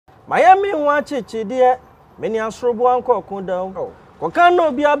Miami wa chichi dear, many asrobo anko down. Koka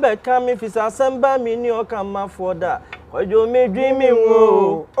no be abeka me fisa samba mi ni o kan ma for da. Kojo me dreaming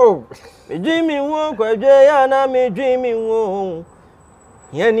wo. Oh. Me dreaming wo kojo ya na me dreaming wo.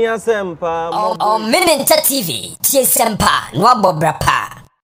 Yeni asempa. Oh, Minute TV. Tie sempa no abobra pa.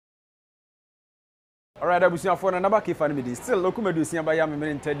 Alright, abusia for na nabaki fan me still lokumedu sia ba ya me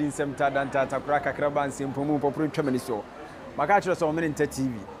Minute din sem ta dan ta takura kakra ban sem pomu popro twamani so. Maka kire so Minute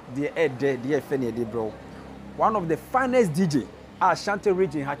TV. The fene de bro. One of the finest DJ Ashanti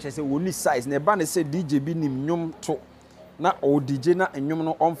region ha chese woni size na ba na say DJ bi nim nyum to na o DJ na nyum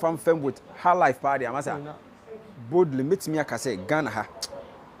no on fam with high life party amasa boldly metimi aka say Ghana ha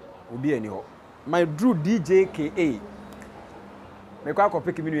obi ani ho my Drew DJ KA me kwa ko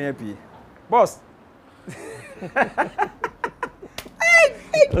pick me no happy boss hey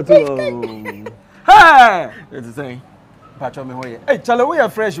It's the same. Pacho me hoye hey chale we are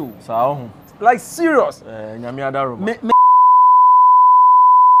fresh o sa like serious nyame adaro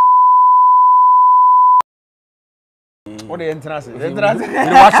what the entrance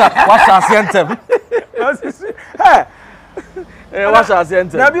wash asientem hey wash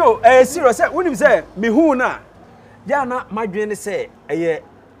asientem na bi o serious say when you say me hu na ya na madwene say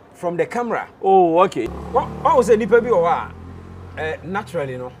from the camera. Oh, okay. What was a nipa bi o ha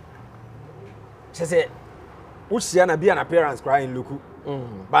naturally no say which see na be an appearance crying look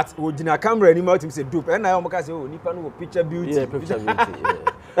but original camera ni mouth him say dope and na o maka say oh nipa no picture beauty yeah picture beauty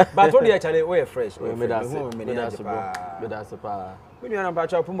yeah but what dey actually we fresh me that's pa me no na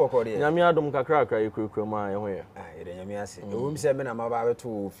pacha pum boko dey nyame adom kakra ekura ma ye ho ye ye nyame ase e wo mi say me na ma ba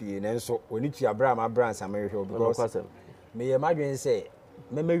beto fie ne nso oni tua bra ma brands amerihwe because me ye madwen say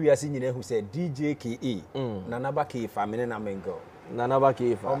me wiase nyina hu say DJ KE na naba ke family na mengo na naba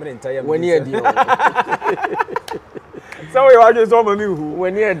ke fa o me entire when ye dey so we want so mami hu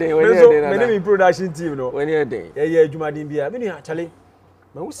when ye dey na me production team no when ye dey ye adwumadin bia me nu actually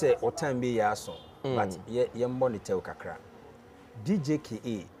me hu say o time be ya so but ye monitor kakra DJ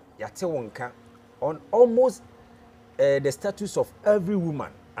KE ya te wonka on almost the status of every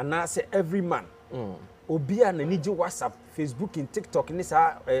woman and I say every man obia na niji WhatsApp Facebook and TikTok ni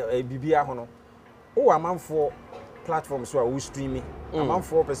sa bibia ho no o amanfo platforms so we streaming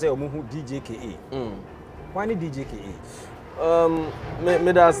amanfo pe say o mu DJ KE why ni DJ KE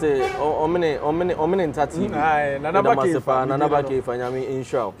me da say o mene ntati na naba ke fa nyame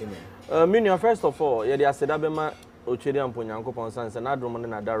inshallah me first of all ye dey aseda be ma ochedi amponyankopon sanse na adrom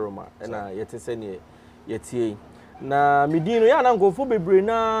na daroma na yete se ne yetie na medino ya na nkofo bebre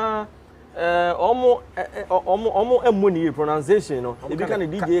na omo emoni pronunciation no e bi ka na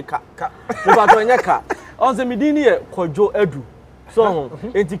DJ ka me ba to nya ka on se medino ye kojo edu so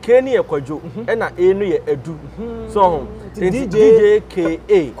enti ke ni ye kojo e na e no ye edu so DJ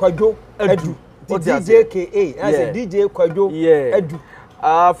KA kojo edu DJ KA I say DJ kojo edu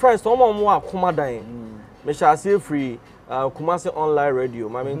first omo akomadan me shall say free Kumasi online radio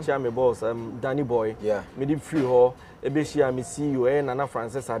my main chair me boss Danny boy me di free ho e be share me CEO Nana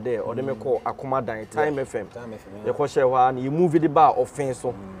Francis ade or dem call akomadan time FM ye ko share ho na you move the bar offense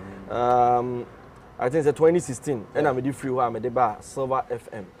so I think it's 2016 and I me di free ho me the bar Silver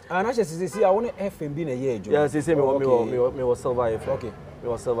FM and I say see I want FM be na year jo yeah say me was Silver FM okay me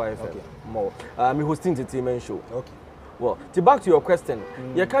was Silver FM okay more me hosting entertainment show okay well to back to your question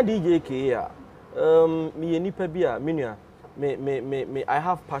you can DJ KA me nipa bia menua me I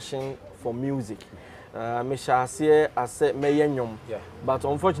have passion for music me shall say ase me yenyom but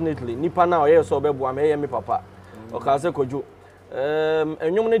unfortunately nipa na oye so obebo me me papa o ka se kojo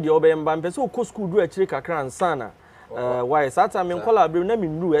enyom ne de obemba mpese o ko school do akire kakra ansana why sata me nkola abre na me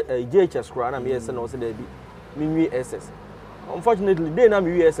nru SHS kra na me yese na o se da bi me nwi SS unfortunately dey na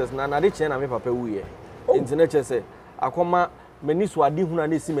me nwi SS na de che na me papa wuye internet che se akoma mani so ade huna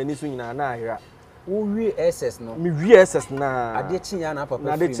na esi mani so nyina na ahira wo wi SS no me wi SS na ade chinya na papa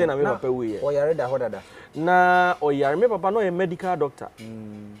na ade chinya na me papa wi o yare da hodada na o yare me papa no a medical doctor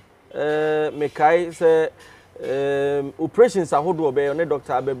me kai say operations ahodo obe no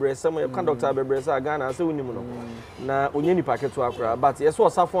doctor abebre sem e kan doctor abebre say Ghana say unimu no na onye ni paketo akura but yes o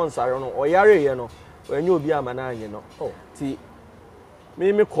safo nsare no o yare ye no onye obi amana anye no ti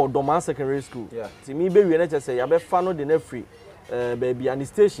me call Doma secondary school ti me be wi na che say ya be fa no de na free baby and the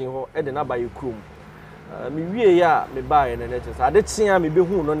station ho e de na ba ye krom me wie ya me ba ye na na che say ade chia me be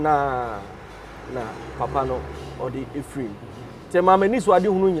hu no na papa no or the free te mama ni so ade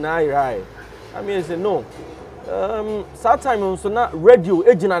hu no nyina ayrai I mean say no that time so na radio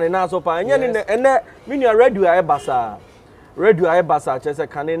ejina ne na so pa enye ne ene me nua radio aye basa che say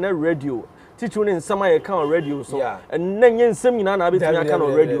kan na radio teacher in some I can on radio so and then yen seminar na bit me can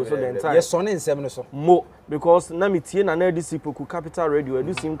on radio so the entire yes son in 7 so mo because na me tie na na this people capital radio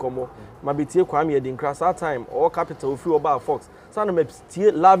edu sim komo ma be tie kwame edin class that time all capital free oba Fox so na me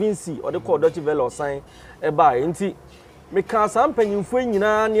tie Lavin C or the call Dutch Velo sign e ba enti me kan sam panyimfo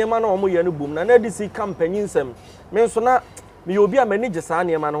nyina niema na omo ye no bom na this campaign nsem me so na me obi a manage sa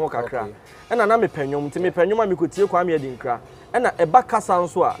niema no ho kakra na me panyom nti me panyom a me kotie kwame edin kra na e ba kasa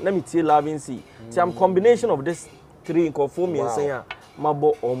nso a na me tie Lavin C ti am combination of this three in conform me say a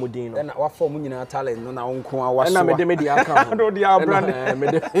mabo omudin no na wa form nyina talent no na wonko a waso na me de aka no dia brand me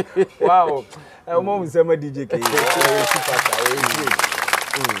de wow mo nsema DJ K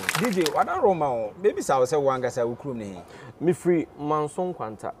DJ wada Roma o baby sa say wanga sa ukrum ne me free Manson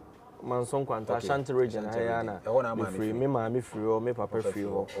Kwanta Ashanti region ayana me free me ma me free o me papa free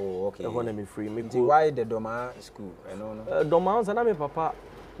o okay e na me free me why the Doma school I no Doma na me papa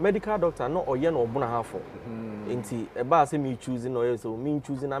medical doctor no oye no obuna hafo enti e ba say me choosing no so me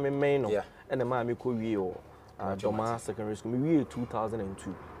choosing na me men no and ma me ko wie o Doma secondary school me wie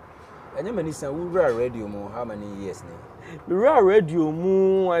 2002 enye mani san we were radio mo how many years ne we were radio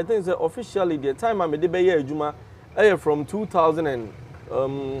mu I think say officially the time I me dey be ye adwuma from 2000 and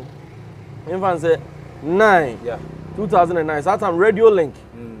say 9 2009 that time Radio Link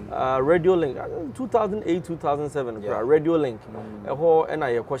 2008 2007 Radio Link ho na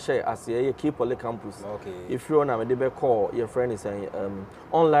ye ko share as ye Cape Poly campus if you na me dey be call your friend is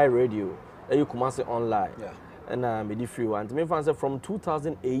online radio you come say online and me dey free one me fan say from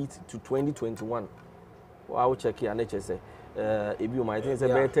 2008 to 2021 I will check here SHS if you might think say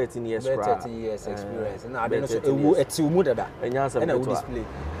 13 years 13 years experience na ade no so ewu eti umu dada na we display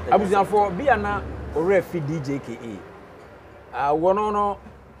abusia for bia na ore fi DJ KA wono no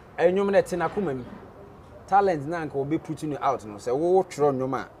enwum na tina komam talent na nka obe put you out no say wo twro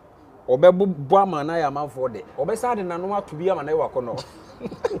nwum a obebo ama na ya manfo de obesa de na no ato bia ama na wako no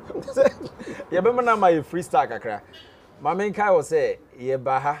ye be na my freestyle kakra ma men kai wo say ye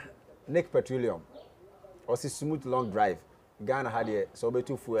ba ha Nick Petroleum or si smooth long drive Ghana had ye so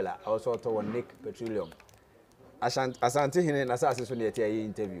betu fuel also to Nick Petroleum asante hine na sa so ne tie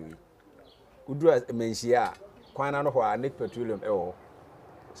interview udu menhia kwana no ho Nick Petroleum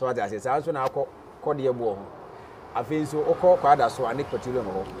so what I say so na akọ de ebo ho afin so okọ kwada so Nick Petroleum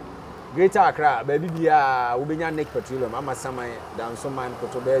ho Greater Accra baby bia wo benya Nick Petroleum ama saman dan so man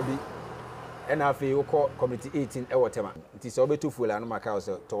koto baby and afi okọ community 18 Tema nti so betu fuel no maka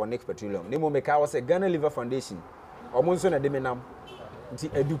so to Nick Petroleum nemo meka wo say Ghana Liver Foundation omo nso na de menam nti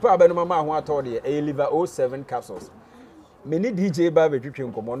edupa abenu mama ho ato de liver 07 capsules meni DJ ba betwetwe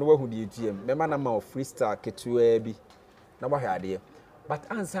nkomo no wahu de etiem mema na ma freestyle ketua bi na ba hwade but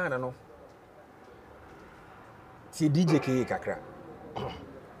ansa na no ti DJ ke kakra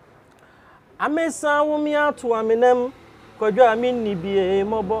amesa wo mi ato amenam kwadwo amenni bie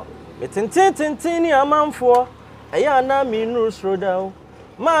mobo metenten ni amanfo eya na mi nuru sroda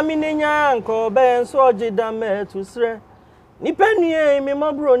ma mi nenya nko be so ogida metu sre nipanue mi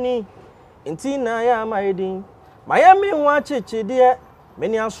mabroni enti na ya maidin maya mi nwa chichide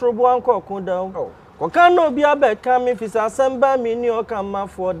meni asrobo anko koda koka no bi abeka mi fisa samba mi ni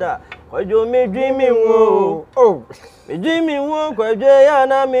okamafo da kwadwo me dream wo me dream wo kwadwo ya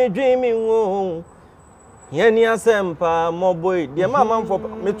na me dream wo yeni asempa moboy de mamamfo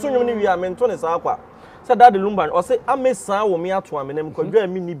metunwum ni wi a mento ne sa akwa se dad lumba o se amesa wo mi ato amenem kwadwa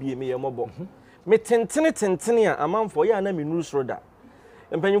mi ni bie me ye mobo me tentene a amamfo ya na me nuru sroda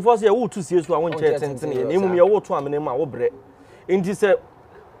empanyimfo se ye wo tu sie so a won che tentene ye nemum ye wo to amenem a wo bre enti se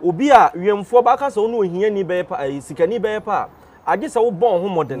obi a wiemfo ba ka se onu ohia ni be pa sika ni be pa age se wo bon ho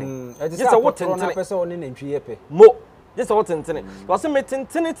modene age se wo tentene pese oni na ntwi yepe mo age se wo tentene o se me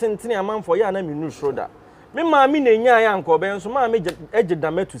tentene amamfo ya na me nuru sroda me ma mi na nya ya nko be nso ma me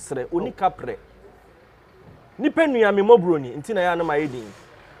ejida metu sre oni kapre ni penua me mobroni nti na ya na mayedin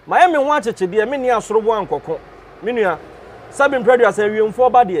ma me ho achechede me ni asorobo ankoko me nua sabin predu asa wiemfo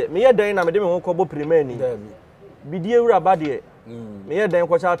ba de me ye dan na me de me ho kobo primani bidie wura ba de me ye dan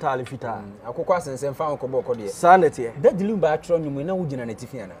kwacha atale fita akoko asensen fa nkobo ko de sanete dadilum ba atro nyum na wugina na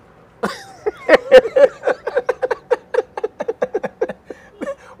tifiana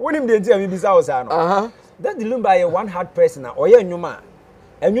wonim de ntia me bisa wo sa no dadilum ba ye one hard person na oye nyuma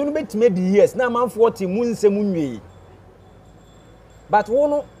enwunu betime di years na man 40 mu nsem nwie but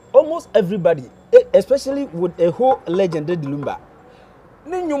almost everybody especially with a whole legend Dilumba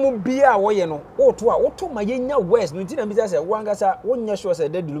ne nyomo bia wo ye no wo to ma yenya west no ntina bi say wangasa wonya sure say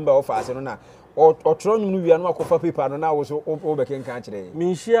daddy lumba wo faase no na otro nyum no wia no akofa paper no na wo so wo be kenkan kire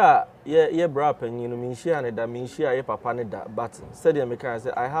minhia ye bra panyin no minhia ne da minhia ye papa ne da but said me can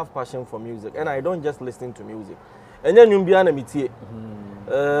say I have passion for music and I don't just listen to music enya nyum bia na metie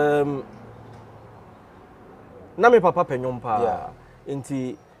na me papa panyom pa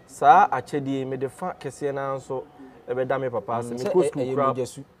enti saa achedie me de fa kese na nso ebe da me papa se me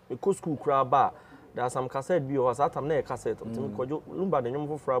ko school kra ba there are some cassette bi o sata na e cassette ntimi kojo lumba de nyom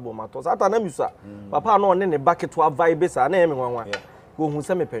fofra bo mato sata na misa papa na one ne bucket wa vibe sa na e me nwanwa ko hu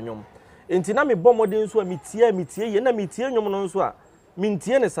se me panyom enti na me bomode nso a metie ye na metie nyom no nso a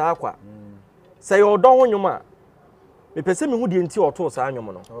mentie ne saa kwa se ye odon ho nyom a me pese me hu de enti oto saa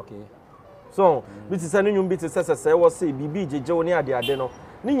nyom no okay so bi ti se nyom bi ti se wo se bibi jeje woni ade no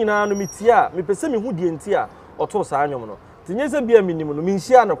ni nyina no metie a me pese me hu de enti a oto saa nyom no tinyese bia minim no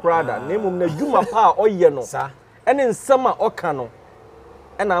minhia no krada na emum na dwuma pa oyɛ no ene nsɛm a ɔka no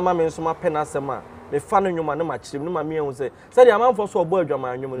ɛna ama me nso ma pɛ na asɛm a me fa no nwuma na ma kyerem no ma me ehu sɛ sɛde amanfo so ɔbɔ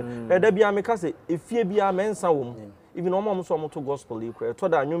adwama nwum no ɛda bia me ka sɛ efie bia me nsa wɔ mu even ɔmɔ so ɔmɔ to gospel ikra to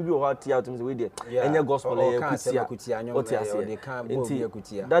da nwum bi wɔ ha tia otim sɛ we de ɛnyɛ gospel ɛyɛ kutia ɔte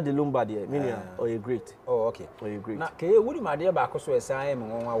ase that the lumba de minia ɔyɛ great okay ɔyɛ great na ke wuri ma de ba akɔso ɛsan ɛme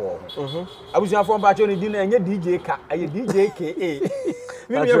nwanwa wɔ ho abusuafo mba cho ne din na ɛnyɛ DJ ka ɛyɛ DJ KA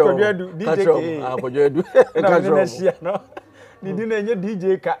minia kodwadu DJ KA kodwadu na ne shia no ne din na ɛnyɛ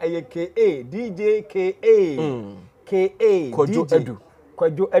DJ ka ɛyɛ KA DJ KA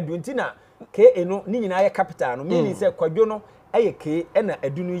kodwo edu ntina K no ni nyina ye capital no meaning say kwadwo no eye K na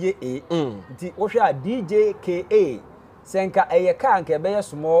adu no ye A nti wo hwe a DJ KA senka eye ka anka be ye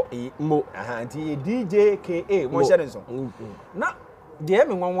small A mo aha nti ye DJ KA mo hye nso na de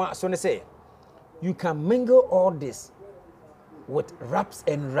me nwanwa so ne say you can mingle all this with raps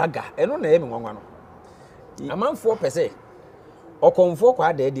and raga eno na ye me nwanwa no amanfo pese okonfo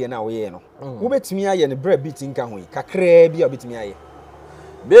kwa de na wo ye no wo betumi aye ne bra beat nka ho kakra bi a betumi aye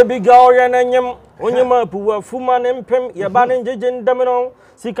baby girl ya nanyem onyema puwa fuma ne mpem ye ba ne njeje ndam no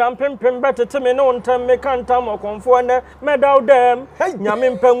sika mpem betete me no ntam me kantam okonfo ne medal dem nyame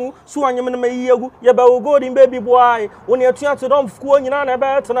mpanu so anyem ne mayiegu ye ba ogodi baby boy oni atua to don fuku nyina na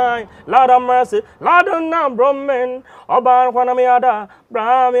be tonight lord of mercy lord na brommen oba kwana me ada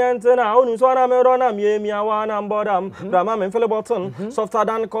bra me entena onu so na me ro na me miawa na mbodam bra ma me fele button softer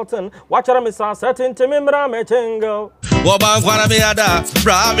than cotton watch me sa setting to me bra me chingo Woban kwana me ada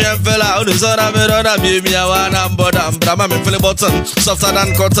bra me fella onu so na me ro na me miawa na mbodam bra ma me fele button softer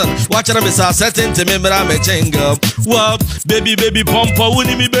than cotton watch me sa setting to me bra me chingo wow baby pompo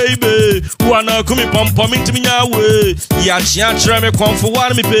woni me baby wana kumi pompo me ntimi nyawe ya chia kire me konfo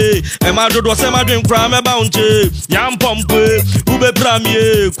wan me pe e ma dodo se ma dwen kra me ba unche yam pompo ube bra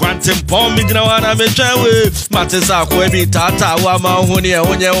me kwantem pom me dina wana me twawe matesa ko bi tata wa ma honi e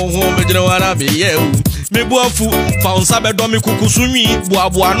onye ho me dina wana me ye me buafu fa unsa be do me kukusu nwi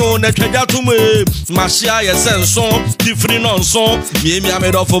boaboa no na twaja tume mahia ye senson difri nonson mi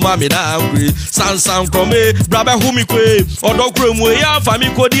ame do fo ma me da kure sansan krome bra be hu mi kwe odo kure mu ya fa mi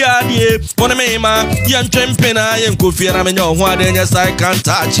kodi ade wona me ma ye ntwempe na ye nkofie na me nya ho ade nya sai can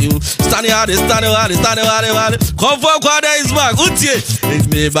touch you standing hard comfort kwada is back utie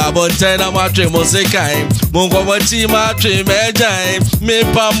me babo tena ma twe mo se kai mo ngomo ti ma twe me jai me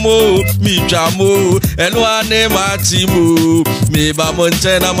pamo mi jamo eno ane ma ti mu me babo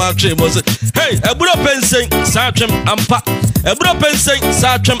tena ma twe mo se hey eburo pensen sa twem ampa eburo pensen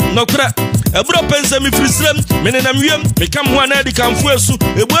sa twem nokra eburo pensen mi frisrem me nenam wiem me kam ho na edi kamfo esu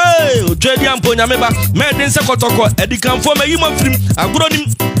egbe otwedi ampo nya me ba me den se kotoko edi kamfo me yimo frim agoro nim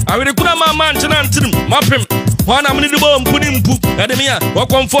awere kuna ma nchena ntrim mapem wana mni dibo mpuni mpu edemia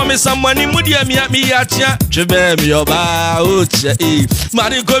wakonfo me samani mudia mi ya tia twebe mi oba oche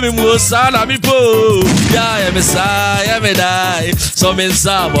mari komi mu sala mi po ya me sa ya me dai so me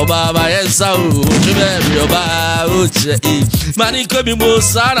sa baba yensa o twebe mi oba oche mari komi mu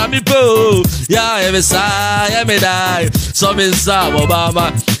sala mi po ya me sa ya me dai so me sa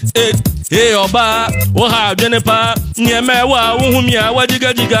baba hey oba wo ha dwenepa nyeme wa wo humia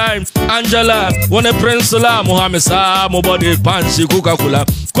wajigajiga Angela wona prince la Mohammed sa mo body pansi Coca-Cola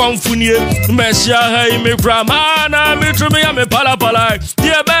konfunie mesia hai me grama na me tumi ya me pala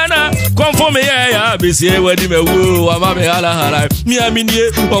die bana konfo me ya besie wadi me wo ama me hala mi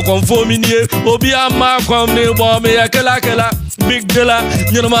aminie o konfo mi nie obi ama kwam ne bo me ya kela big dollar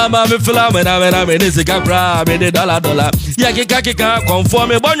you know mama me fela me na me this kakra me de dollar ya kika konfo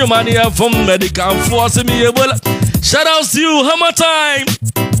me bonyo mani from medical force me ebola shout out to you Hammer Time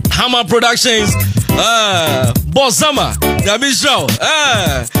Hammer Productions Bosama, Yamisho,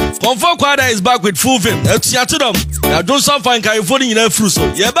 Comfort Quada is back with full film. Etiatudom, now do some fine California in a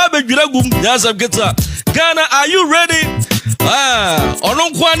fruso. Yababe Gulagum, Yazam Geta. Ghana, are you ready?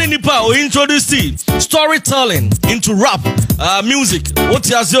 Ononkwane nipa o introduce storytelling into rap, music. What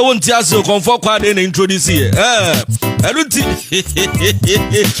you Comfort Quada in introduce here. I don't think.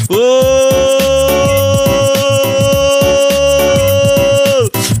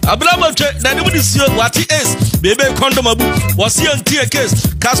 Abraham, that nobody see what he is. Baby condom was he on tear case.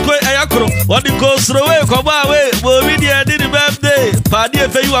 Casco Ayakro, what the goes away, come away. Well, we did the birthday. Party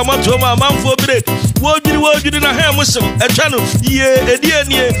if you are much home, a month for break. What did you didn't have muscle? A channel, yeah, a dear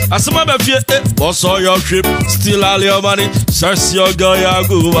near. As some of you, boss all your trip, still all your money. Search your girl,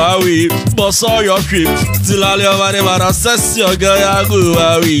 go away. Boss all your trip, still all your money, but assess your girl, go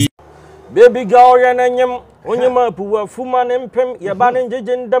away. Baby girl, and Onyema puwa fuma nempem yabane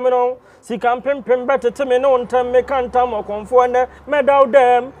njeje ndamino sika mpem better to me no ntem me kantam okonfo ne medal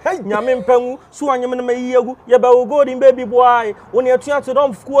dem nyame mpangu so anyem ne mayegu yeba ogodi baby boy woni atua to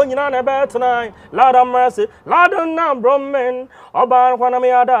dom fuko nyina na betna lord of mercy lord na brommen oba kwana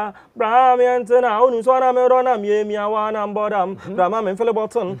me ada bra me entena onu so na me rona me miawa na mbodam drama me feel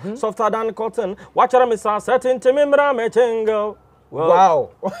button softer than cotton watch me sa setting to me bra me chengo.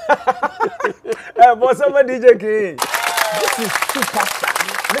 Wow. Bosama DJ K. This is superstar.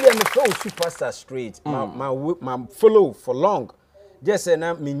 Maybe I'm a flow superstar straight. My follow for long. Just say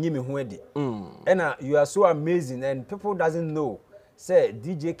na me nyimi hu edi. And you are so amazing and people doesn't know. Say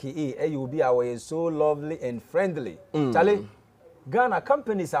DJ K you be our so lovely and friendly. Charlie, Ghana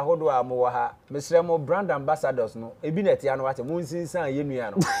companies are hodo amowa ha. Mesre mo brand ambassadors no. Ebi na tia no wate mo nsinsan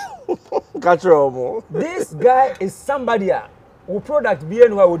yenua no. Catch mo. This guy is somebody who product be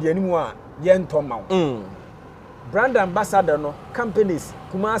anywhere with the anymore yen tomau. Brand ambassador no companies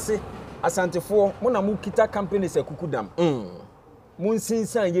Kumasi Asantefo mona mu kita companies e kukudam. Mun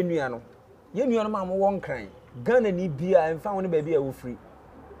sinsan yenua no ma mo won kran. Ghana ni bia emfa woni ba bia wo free.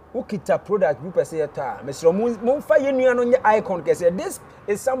 Who kita product you pese ta. Mesro mun fa yenua no nye icon kese. This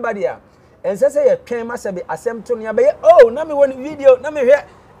is somebody and say ye twen ma se be asem to ne be oh na me won video na me hwe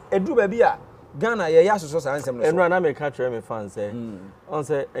edu ba bia Ghana ye yaso so ansem no. Enra na me catch me fan say. On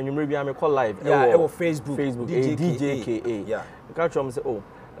say enwumre bia me call live. Yeah, Facebook DJ KA. Yeah. Catch me say oh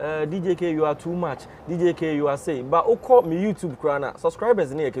DJ K you are too much. DJ K you are saying but o call me YouTube krana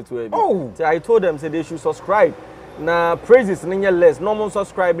subscribers na eketu abi. Oh. So I told them say they should subscribe. Na praises na less. Normal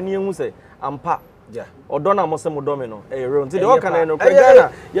subscribe ni hu say ampa. Yeah. Odona mo se mo do me no. Real. Nti de o kan no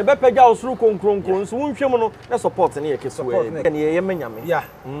Ghana ye be pega osuru konkronkron so wonhwem no na support na eketu abi. Na ye menyame. Yeah.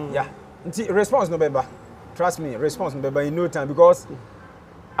 Yeah. Response no beba. Trust me, response no beba in no time because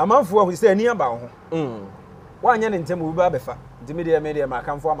a man for who say near about one yan in tem will be befa. The media ma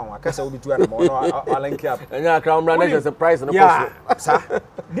come for my casa will be 2 and more. I'll link up. And yeah, crown brand is a price and yeah, sir.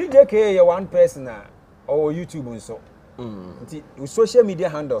 DJ K one person or YouTube and so. Social media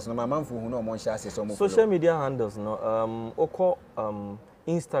handles no my man for who no more share say some social media handles no oko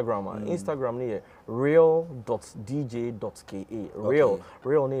Instagram Instagram near real.dj.ka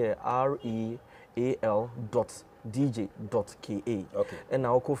real near real.dj.ka and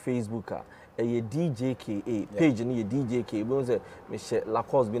now oko Facebook a DJ KA page near DJ K but say me share la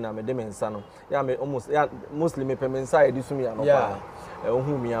cause be na me dem nsa no ya me almost ya mostly me pem nsa e disu me ya no pa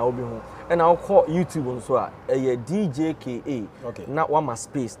ohun mi a obi hu and now call YouTube nso a DJ KA na wa ma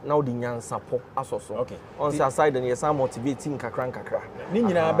space na odi nyansa po asoso on say aside na yes motivating kakra ni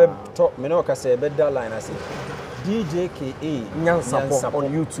nyina be to me no ka say be da line ase DJ KA nyansa po on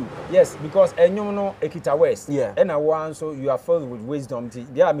YouTube yes because enyum no ekita west and one so you are filled with wisdom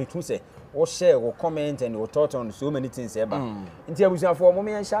there me too say or share or comment and or thought on so many things eba nti abusia for mo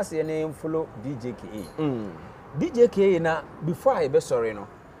me yan share na follow DJ KA DJ KA na before I be sorry no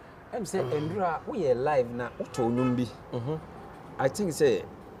em say endura we live na uto onum bi I think say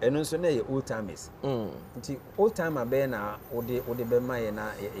eno so na ye old timers nti old timer be na ode be my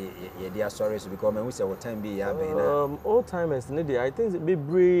na ye dia sorry so because me we say what time be ya be na old timers ne dey I think be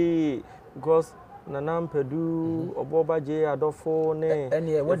brave because Nanampedu Oboba J Adofo ne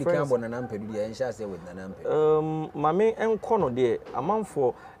any what the can bon Nanampedu dey ensure say with Nanampedu mame enko no dey amount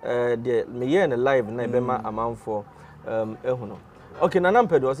for the me year na live na be ma amount for ehu no okay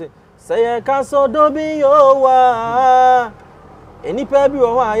Nanampedu say cancel dobi yo wa enipa bi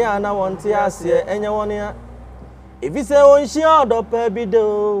wo wa ya na wonte ase enye won ya if you say won shi odopa bi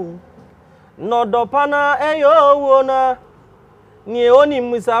do no dopa na eyo wo na ni oni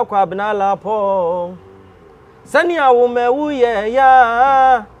musa kwa binala po sani awo mewu ye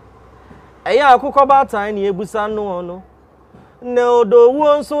ya eya akukọ batan ni ebusa no no no do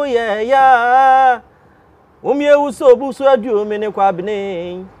won so ya umye uso buso adu me ne kwa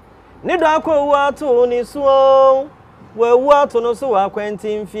bene ni do akwa to ni so we wa to no so wa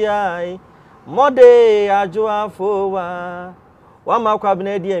kwantin fiai mode ajo afowa wa ma kwa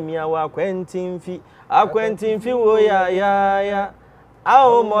bene di amia wa kwantin fi wo ya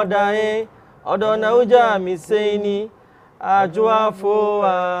awo modae odo na uja mi seini ajo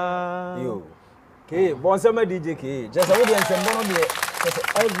afowa yo ke bon sama DJ ke just how the ensemble no be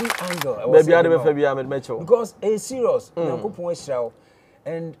every angle baby ade be fa bia me mecho because a serious na kopon ahiraw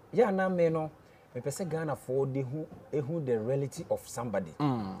and ya na me no me pese Ghana for the who the reality of somebody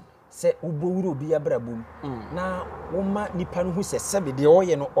se ubowuro obi abrabum na woma nipa no hu se sebe de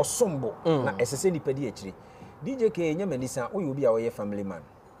oye no osombo na esese nipa di akire DJ ke nya manisa oye obi a oye family man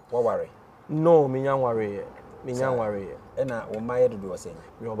wa ware no me nya ware ena wo maye dodo osen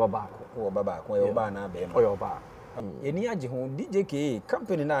yo baba ko yo ba na be yo ba eni age ho DJ ke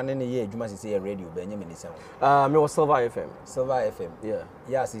company na ne ye adwuma sese radio be nya manisa me was Silver FM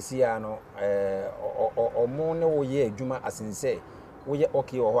yeah sisi ya no omo ne wo ye adwuma asense wo ye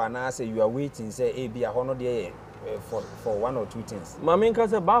okay wo ho ana say you are waiting say e bia ho no de for one or two things mama nka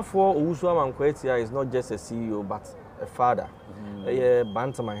say bafo owusu amankwatia is not just a CEO but a father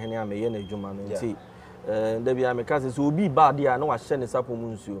bantama hene ameye na adwuma no nti da bia me ka say so obi ba dia na wa hye ne sapo mu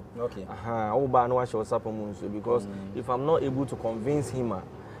nsuo okay wo ba na wa hye sapo mu nsuo because if I'm not able to convince him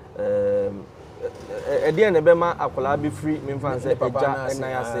again e be ma akola be free me fan say eja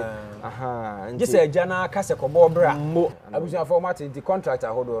enan ase just eja na ka se kobo bra abusia format the contract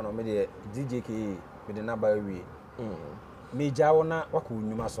ahodo no me de DJ ke me de na ba wi me jawo na wako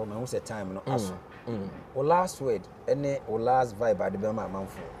nyuma so na hu se time no aso o last word ene o last vibe ade be ma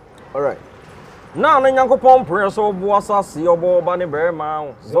manfo all right na na nyankopon prayer so bo asase obo ba ne be ma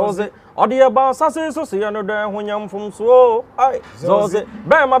zoze odi eba asase so se no de honyam fom so ai zoze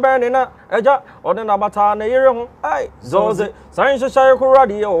be ma be ne na eja odi na bata na yire ho ai zoze san shesha ko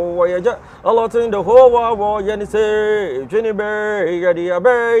radio wo yeja a lot in the whole world ye ni say jini be yedi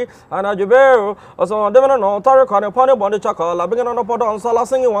abe anaju be oso de no tare kan pon bond chakala be no pod on sala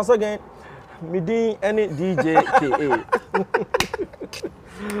singing once again midi any DJ KA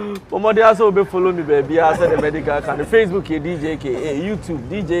Pomodi also be follow me baby I said the medical can Facebook DJ KA YouTube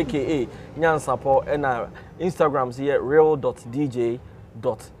DJ KA nyan support and Instagram here real.dj.ka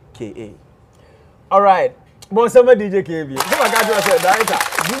all right bon sama DJ KA bi so maka do say director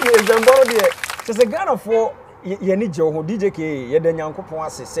DJ Zemboro there so say Ghana for ye ni je ho DJ KA ye da nyankopon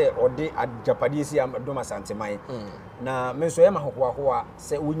ase say ode ajapade si am do masanteman na me so ye ma hohoa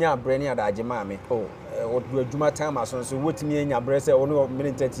say unya brani adaje ma me what do adwuma time aso so wotimi enya bre say ono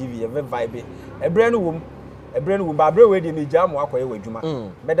minute TV e vibe e bre no wom ba bre we de me jam akoye wadwuma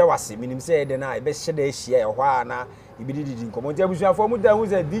beda wase minim say de na e be hye da ehia e ho ana ibididi nkomo nti abusuafo mu da hu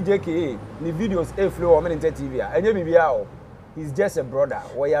say DJ KA ni videos e flow o minute TV a enye bibia o he's just a brother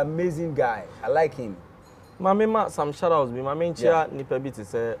we amazing guy I like him mama some shout outs be mama nchia nipa bi te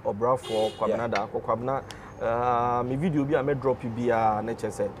say obrafo kwabnada kwabna me video bi a me drop bia na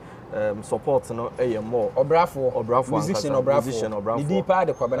che say support no more obrafo musician obrafo ni deeper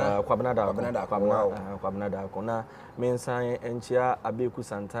de kwabnada kona mensan enchia abeku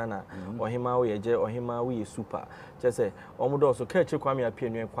santana ohima wo yeje ohima wo ye super chese omudo so ka kwame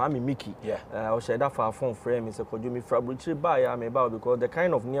apienu kwame miki o sheda fa phone frame me se kojo mi frabruchi ba ya me ba because the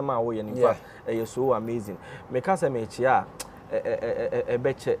kind of niema wo ye in fact so amazing me ka se me chia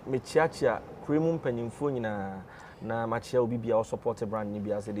ebeche me chia kremu mpanyimfo nyina na machia obi bia o support brand ni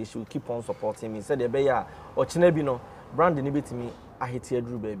bia say they should keep on supporting me say they be ya o china bi no brand ni betimi ahete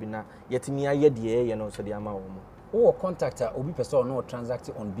aduru ba bi na yetimi aye de ye no so de ama wo mo o contactor obi person no transact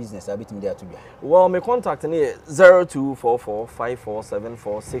on business abetimi there to be well me contact ni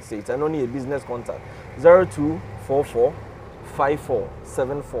 0244547468 and only a business contact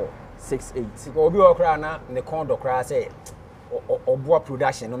 0244547468 obi okra na ne kondo kra say oboa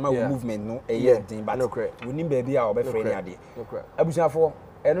production no ma movement no thing but we nim baby a obe free ade abusuafo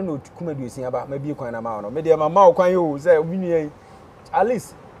eno no kumadu esin aba ma bi kwan na ma no me de ma o kwan yo say obi nue at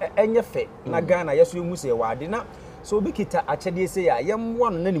least enye fe na Ghana yeso emu se wade na so obi kita achede se ya yemwo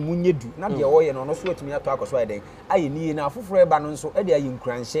no na ne munyedu na de oye no no so atumi ato akoso ayen aye ni na afoforo eba no nso e de aye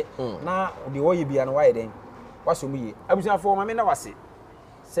nkranhye na de oye bia no waye den waso mu ye abusuafo ma me na wase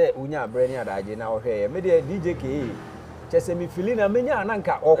se unya brani adaje na ohwe me de DJ KA chese mi filina menya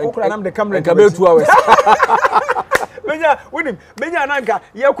nanka okokura nam de camera nka be 2 hours Benya nanka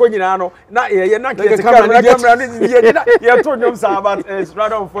ye ko nyina no na ye nanka ye camera ni ye to nyom sa but it's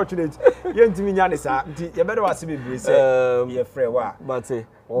rather unfortunate ye ntimi nya ne sa nti ye bedo wase bebre say ye frɛ wa but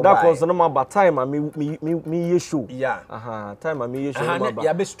that was no more time me show time me show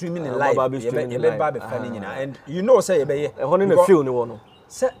ya be streaming in live ye be ba be fani nyina and you know say ye be ye hono na feel ni wono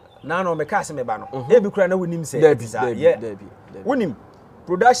say na no me ka se me ba no e bi kura na wonim say ye wonim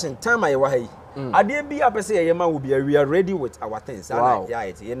production time aye wa ha yi ade bi apese ye ma wo bi we are ready with our things yeah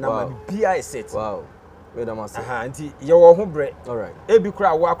it ye na bi is set wow we da must anti ye wo ho bre all right e bi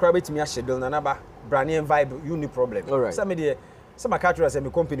kura wo akura betimi a schedule na ba brand vibe you need problem say me dey say my catcher say me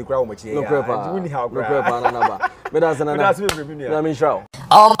company kura wo machi no wini how kura na ba me da sana na me show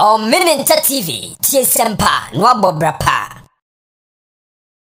minute TV tie sempa no abobra pa